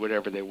classified,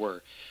 whatever they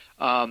were.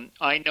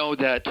 I know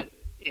that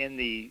in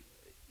the,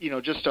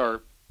 just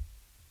our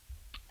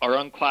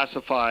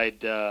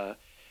unclassified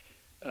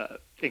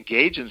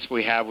engagements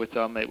we have with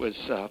them. It was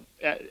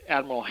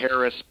Admiral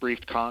Harris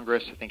briefed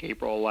Congress, I think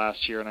April of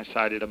last year, and I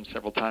cited him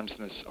several times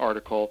in this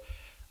article.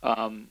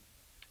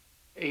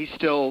 He's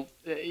still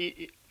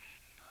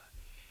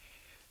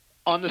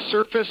on the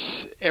surface,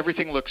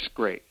 everything looks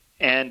great,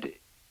 and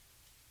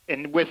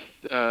with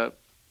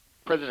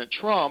President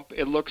Trump,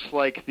 it looks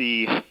like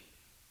the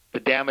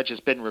damage has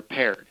been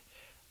repaired.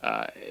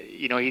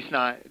 He's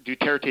not,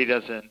 Duterte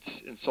doesn't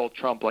insult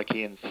Trump like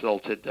he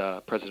insulted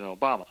President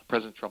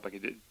Trump like he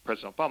did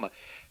President Obama.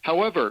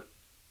 However,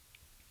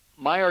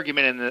 my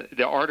argument in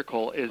the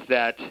article is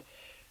that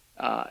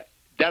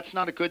that's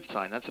not a good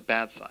sign. That's a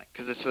bad sign,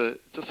 because it's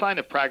a sign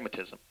of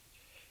pragmatism.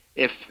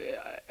 If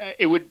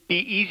it would be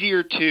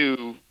easier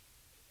to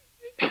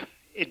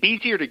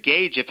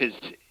gauge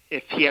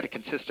if he had a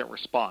consistent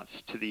response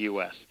to the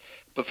U.S.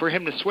 But for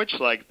him to switch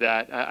like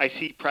that, I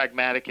see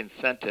pragmatic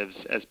incentives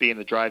as being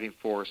the driving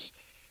force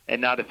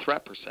and not a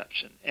threat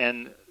perception.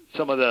 And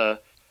some of the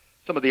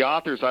some of the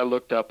authors I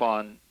looked up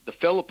on the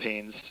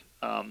Philippines,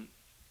 the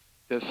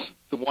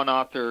one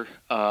author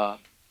I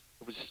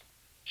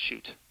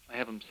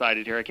have him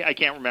cited here. I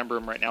can't remember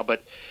him right now,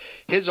 but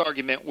his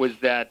argument was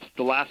that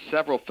the last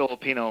several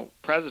Filipino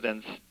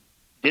presidents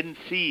didn't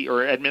see,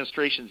 or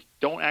administrations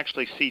don't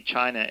actually see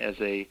China as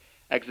a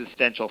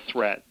existential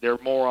threat. They're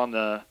more on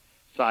the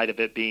side of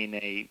it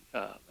being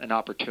an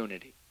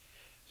opportunity.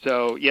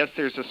 So yes,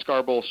 there's the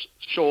Scarborough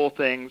Shoal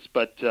things,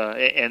 but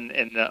and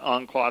the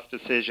UNCLOS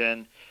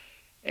decision,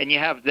 and you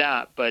have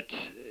that. But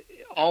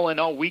all in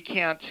all, we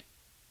can't.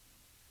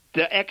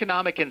 The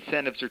economic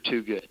incentives are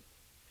too good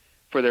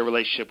for their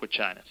relationship with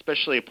China,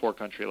 especially a poor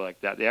country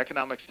like that. The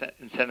economic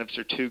incentives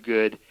are too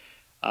good.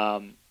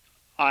 In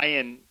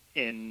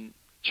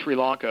Sri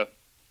Lanka,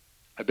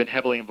 I've been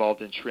heavily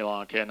involved in Sri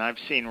Lanka, and I've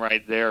seen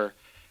right there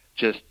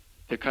just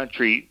the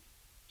country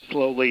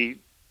slowly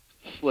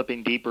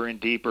slipping deeper and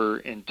deeper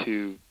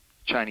into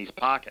Chinese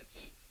pockets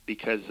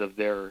because of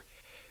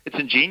it's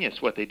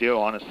ingenious what they do,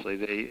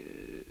 honestly.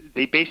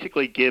 They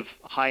basically give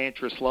high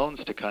interest loans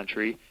to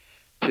country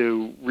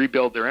to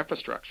rebuild their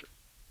infrastructure.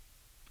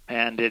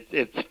 And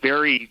it's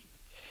very,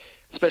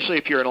 especially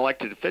if you're an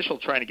elected official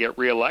trying to get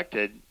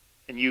reelected,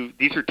 and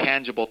these are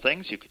tangible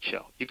things you could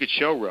show. You could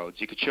show roads,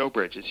 you could show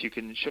bridges, you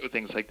can show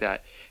things like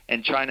that.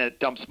 And China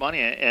dumps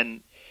money,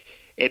 and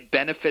it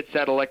benefits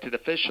that elected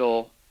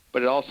official,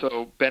 but it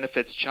also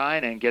benefits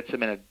China and gets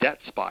them in a debt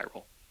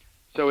spiral.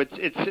 So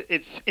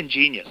it's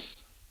ingenious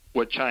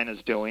what China's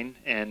doing,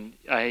 and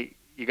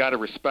you got to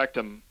respect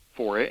them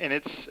for it. And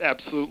it's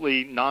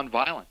absolutely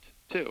nonviolent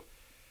too.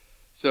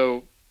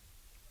 So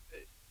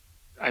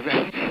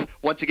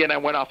once again, I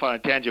went off on a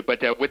tangent,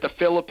 but with the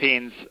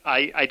Philippines,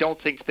 I don't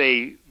think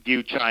they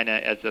view China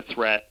as a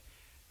threat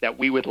that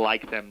we would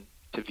like them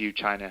to view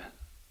China,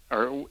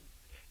 or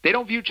they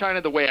don't view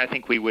China the way I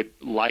think we would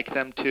like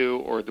them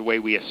to, or the way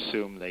we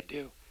assume they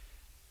do.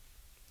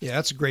 Yeah,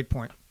 that's a great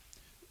point.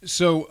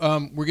 So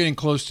we're getting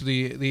close to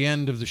the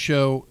end of the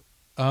show.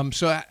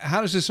 So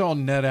how does this all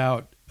net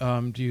out,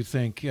 do you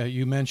think?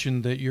 You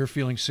mentioned that you're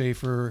feeling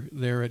safer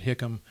there at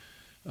Hickam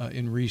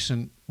in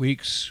recent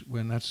weeks,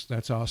 when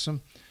that's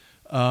awesome.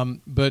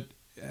 But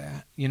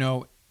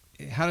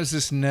how does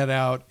this net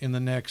out in the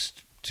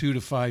next 2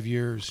 to 5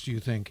 years, do you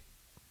think?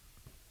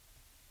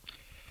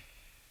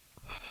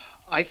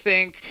 I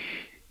think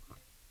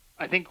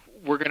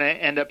we're going to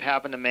end up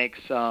having to make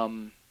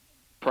some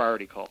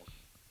priority calls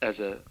as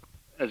a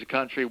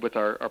country with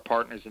our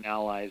partners and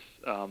allies,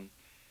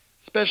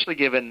 especially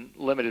given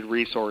limited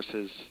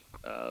resources.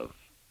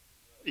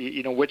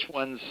 Which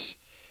ones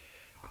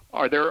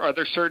are there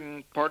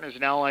certain partners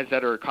and allies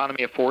that are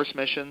economy of force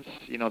missions?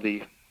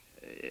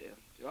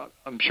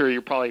 I'm sure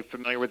you're probably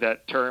familiar with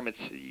that term.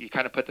 You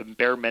kind of put the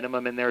bare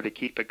minimum in there to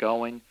keep it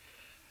going.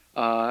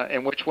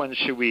 And which ones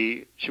should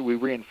we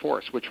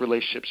reinforce? Which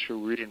relationships should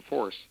we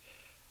reinforce?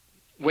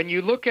 When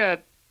you look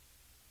at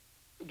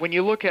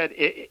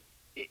it,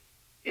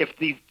 if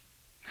the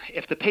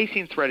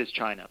pacing threat is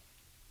China,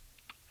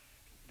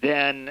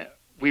 then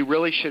we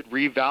really should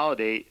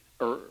revalidate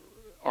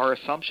our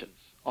assumptions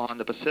on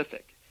the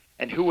Pacific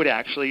and who would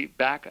actually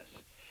back us.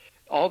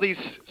 All these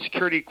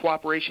security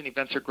cooperation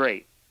events are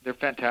great. They're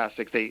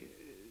fantastic.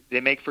 They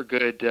make for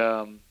good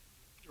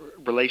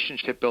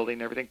relationship building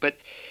and everything. But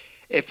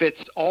if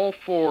it's all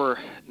for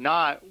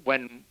naught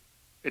when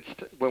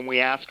we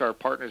ask our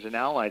partners and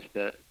allies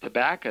to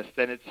back us,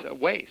 then it's a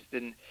waste.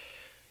 And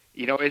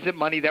is it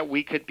money that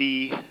we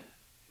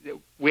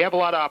have a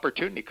lot of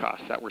opportunity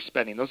costs that we're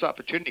spending. Those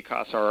opportunity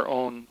costs are our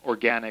own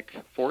organic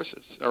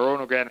forces, our own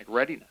organic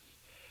readiness.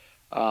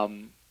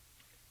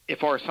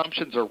 If our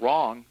assumptions are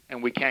wrong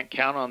and we can't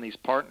count on these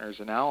partners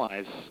and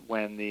allies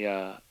when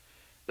the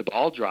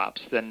ball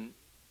drops, then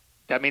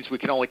that means we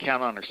can only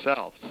count on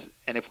ourselves.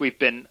 And if we've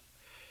been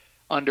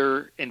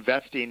under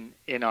investing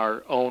in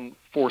our own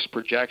force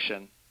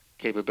projection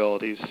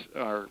capabilities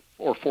or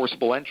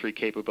forcible entry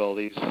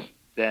capabilities,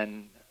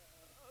 then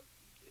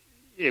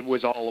it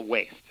was all a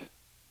waste.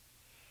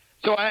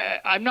 So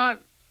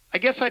I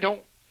guess I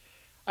don't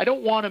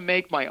want to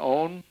make my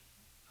own.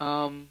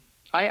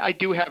 I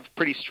do have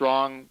pretty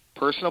strong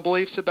personal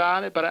beliefs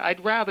about it, but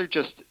I'd rather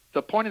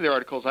the point of the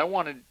article is I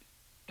wanted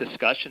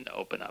discussion to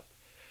open up.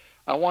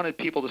 I wanted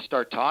people to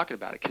start talking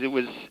about it because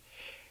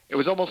it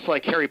was almost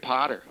like Harry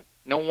Potter.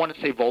 No one wanted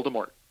to say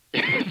Voldemort.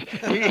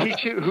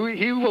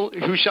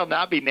 who shall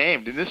not be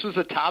named. And this was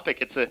a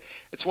topic.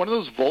 It's one of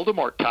those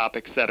Voldemort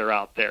topics that are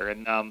out there.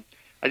 And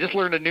I just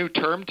learned a new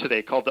term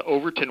today called the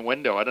Overton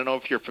window. I don't know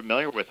if you're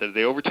familiar with it.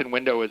 The Overton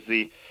window is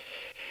the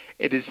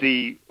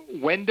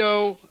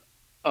window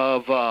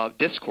of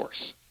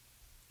discourse.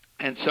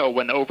 And so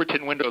when the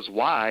Overton window is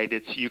wide,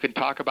 you can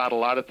talk about a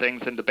lot of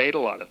things and debate a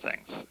lot of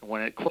things.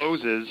 When it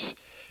closes,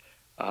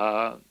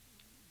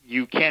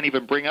 you can't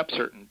even bring up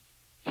certain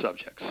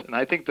subjects. And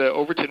I think the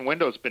Overton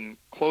window has been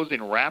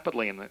closing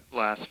rapidly in the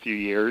last few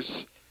years,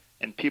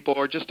 and people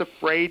are just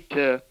afraid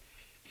to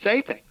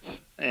say things.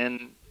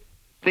 And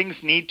things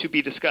need to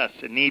be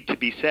discussed and need to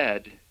be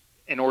said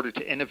in order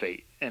to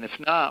innovate. And if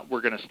not,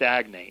 we're going to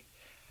stagnate.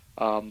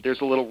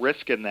 there's a little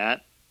risk in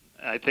that.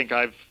 I think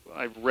I've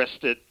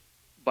risked it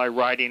by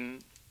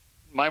writing.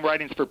 My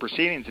writings for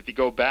Proceedings, if you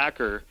go back,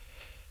 they're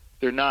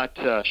not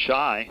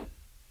shy,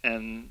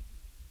 and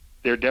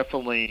they're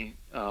definitely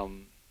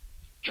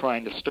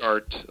trying to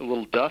start a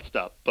little dust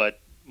up, but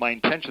my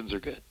intentions are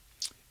good.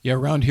 Yeah,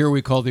 around here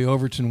we call the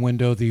Overton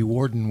window the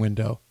Warden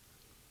window.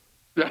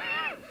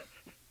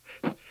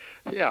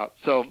 Yeah.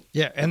 So.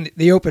 Yeah, and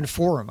the open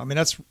forum. I mean,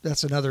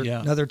 that's another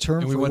term.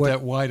 And we want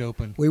that wide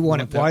open. We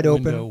want it wide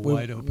open.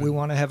 Wide open. We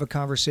want to have a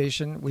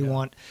conversation. We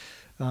want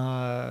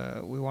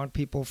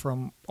people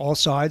from all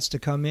sides to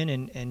come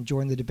in and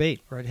join the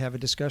debate. Right, have a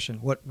discussion.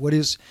 What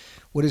is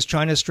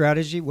China's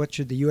strategy? What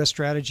should the U.S.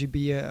 strategy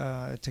be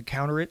to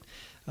counter it?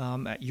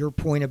 At your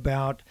point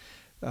about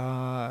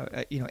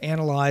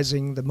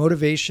analyzing the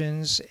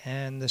motivations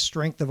and the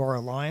strength of our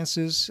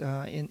alliances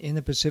in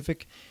the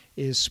Pacific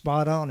is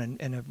spot on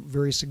and a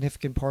very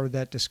significant part of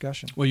that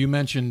discussion. Well, you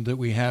mentioned that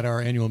we had our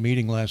annual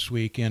meeting last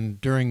week, and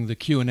during the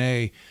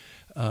Q&A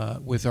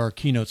with our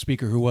keynote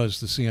speaker, who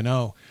was the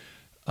CNO,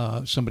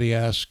 somebody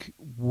asked,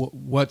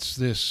 what's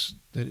this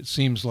that it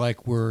seems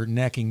like we're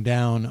necking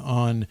down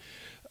on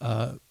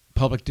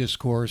public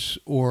discourse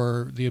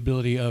or the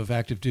ability of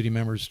active duty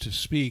members to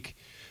speak,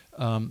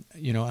 out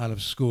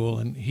of school?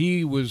 And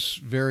he was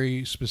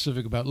very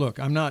specific about, look,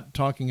 I'm not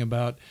talking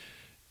about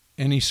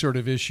any sort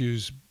of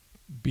issues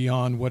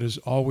beyond what has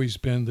always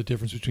been the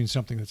difference between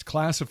something that's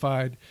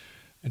classified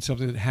and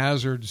something that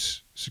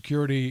hazards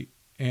security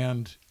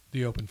and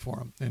the open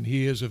forum. And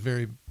he is a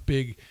very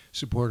big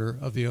supporter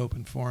of the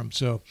open forum.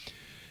 So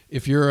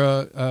if you're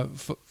a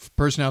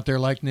person out there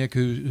like Nick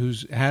who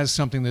has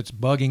something that's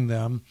bugging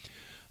them,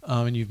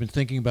 and you've been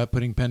thinking about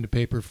putting pen to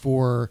paper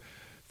for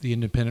the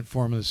Independent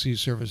Forum of the Sea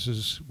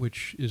Services,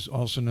 which is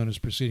also known as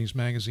Proceedings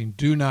Magazine,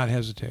 do not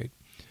hesitate.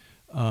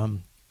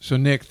 So,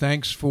 Nick,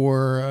 thanks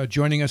for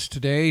joining us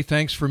today.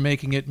 Thanks for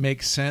making it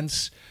make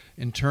sense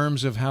in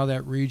terms of how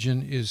that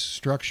region is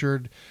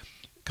structured,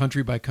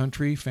 country by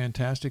country.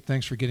 Fantastic.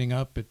 Thanks for getting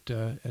up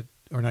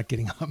or not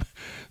getting up.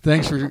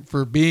 Thanks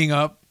for being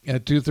up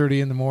at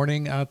 2:30 in the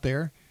morning out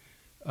there.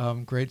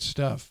 Great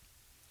stuff.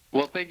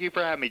 Well, thank you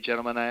for having me,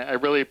 gentlemen. I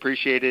really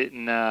appreciate it,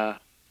 and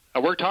I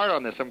worked hard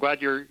on this. I'm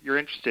glad you're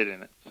interested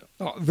in it. So.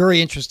 Oh,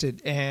 very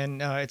interested,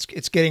 and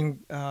it's getting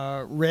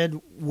read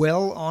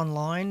well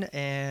online,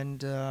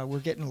 and we're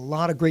getting a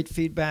lot of great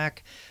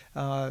feedback.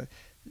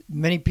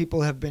 Many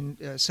people have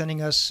been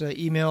sending us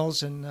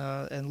emails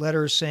and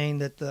letters saying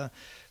that the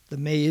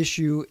May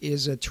issue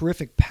is a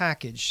terrific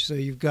package. So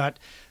you've got,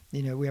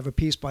 we have a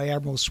piece by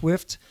Admiral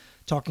Swift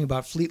talking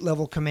about fleet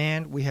level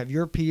command. We have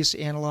your piece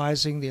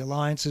analyzing the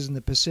alliances in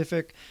the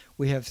Pacific.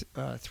 We have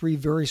 3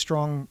 very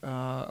strong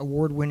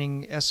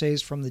award-winning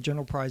essays from the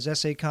General Prize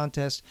Essay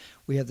Contest.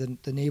 We have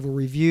the Naval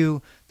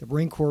Review, the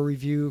Marine Corps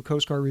Review,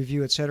 Coast Guard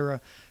Review, etc.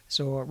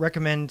 So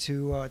recommend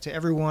to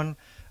everyone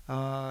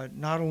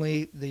not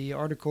only the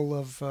article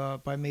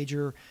of by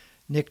Major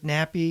Nick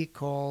Nappy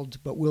called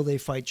 "But Will They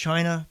Fight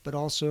China?" but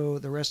also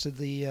the rest of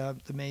the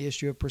May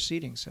issue of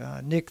Proceedings.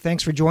 Nick,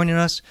 thanks for joining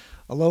us.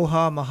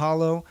 Aloha,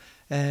 mahalo,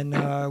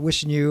 and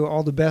wishing you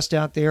all the best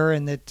out there,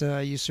 and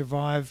that you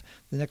survive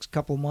the next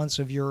couple months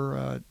of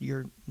your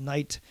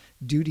night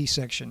duty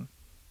section.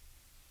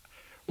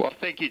 Well,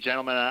 thank you,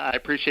 gentlemen. I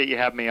appreciate you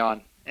having me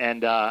on.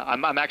 And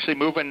I'm actually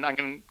moving.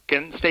 I'm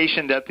getting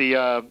stationed at the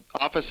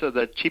office of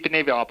the Chief of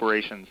Navy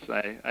Operations.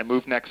 I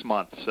move next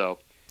month. So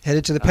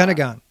headed to the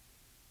Pentagon.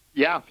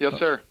 Yeah, yes,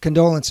 sir.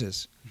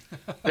 Condolences.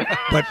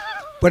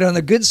 But on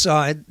the good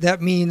side, that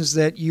means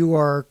that you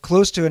are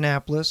close to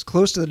Annapolis,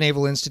 close to the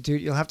Naval Institute.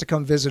 You'll have to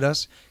come visit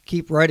us,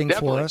 keep writing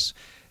Definitely. For us,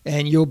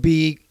 and you'll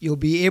be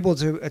able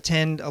to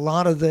attend a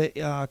lot of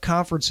the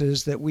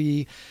conferences that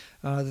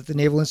that the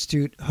Naval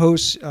Institute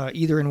hosts,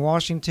 either in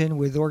Washington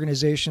with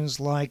organizations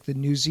like the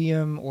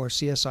Newseum or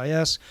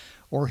CSIS,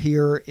 or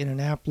here in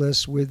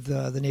Annapolis with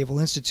the Naval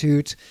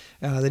Institute,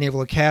 the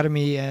Naval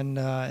Academy, and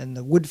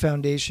the Wood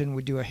Foundation.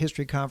 We do a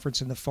history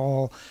conference in the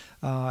fall,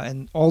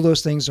 and all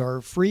those things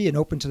are free and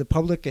open to the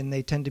public, and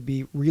they tend to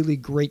be really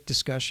great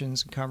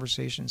discussions and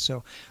conversations.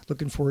 So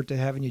looking forward to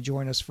having you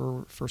join us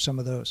for some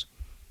of those.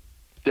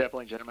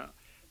 Definitely, gentlemen.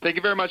 Thank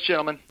you very much,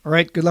 gentlemen. All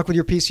right, good luck with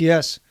your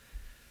PCS.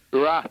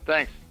 Hoorah,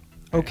 thanks.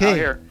 Okay. Out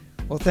here.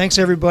 Well, thanks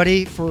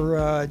everybody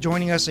for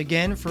joining us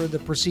again for the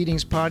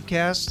Proceedings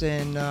podcast,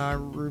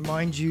 and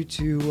remind you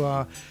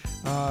to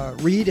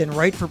read and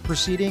write for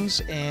Proceedings,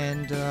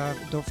 and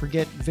don't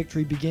forget,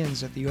 victory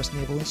begins at the U.S.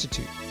 Naval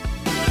Institute.